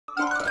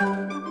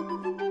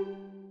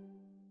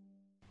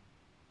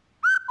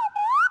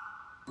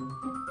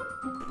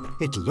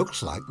It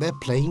looks like they're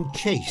playing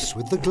chase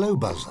with the glow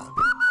buzzer.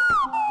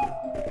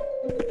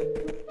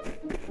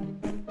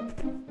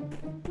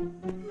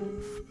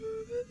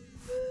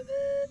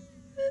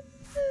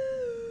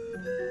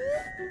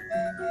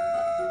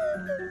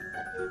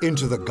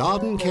 Into the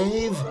garden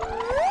cave.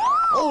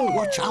 Oh,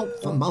 watch out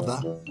for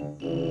Mother.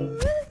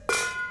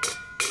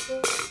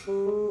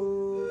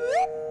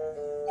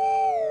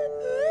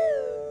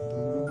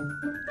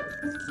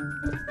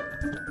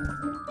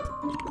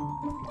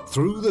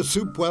 Through the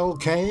soup well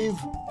cave.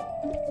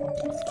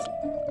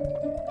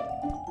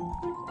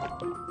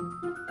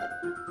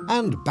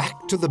 And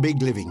back to the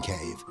big living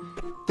cave.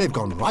 They've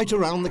gone right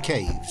around the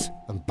caves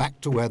and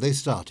back to where they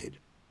started.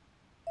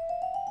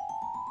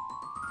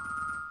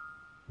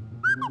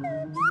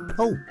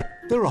 Oh,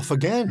 they're off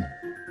again.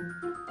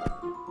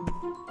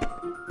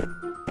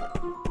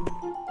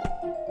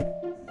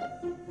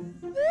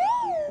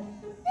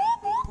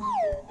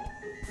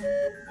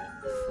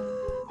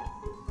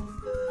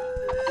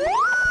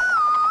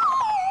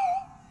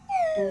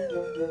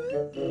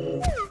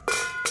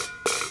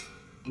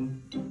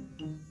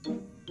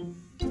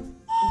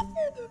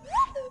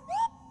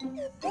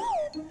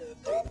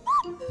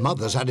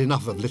 Mother's had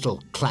enough of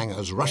little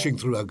clangers rushing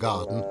through her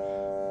garden.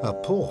 Her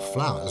poor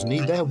flowers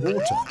need their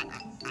water.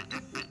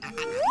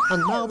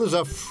 And now there's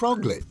a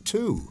froglet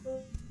too.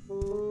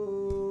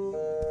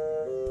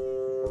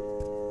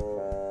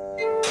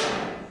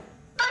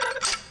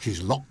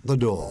 She's locked the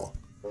door.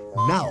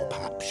 Now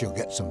perhaps she'll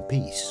get some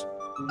peace.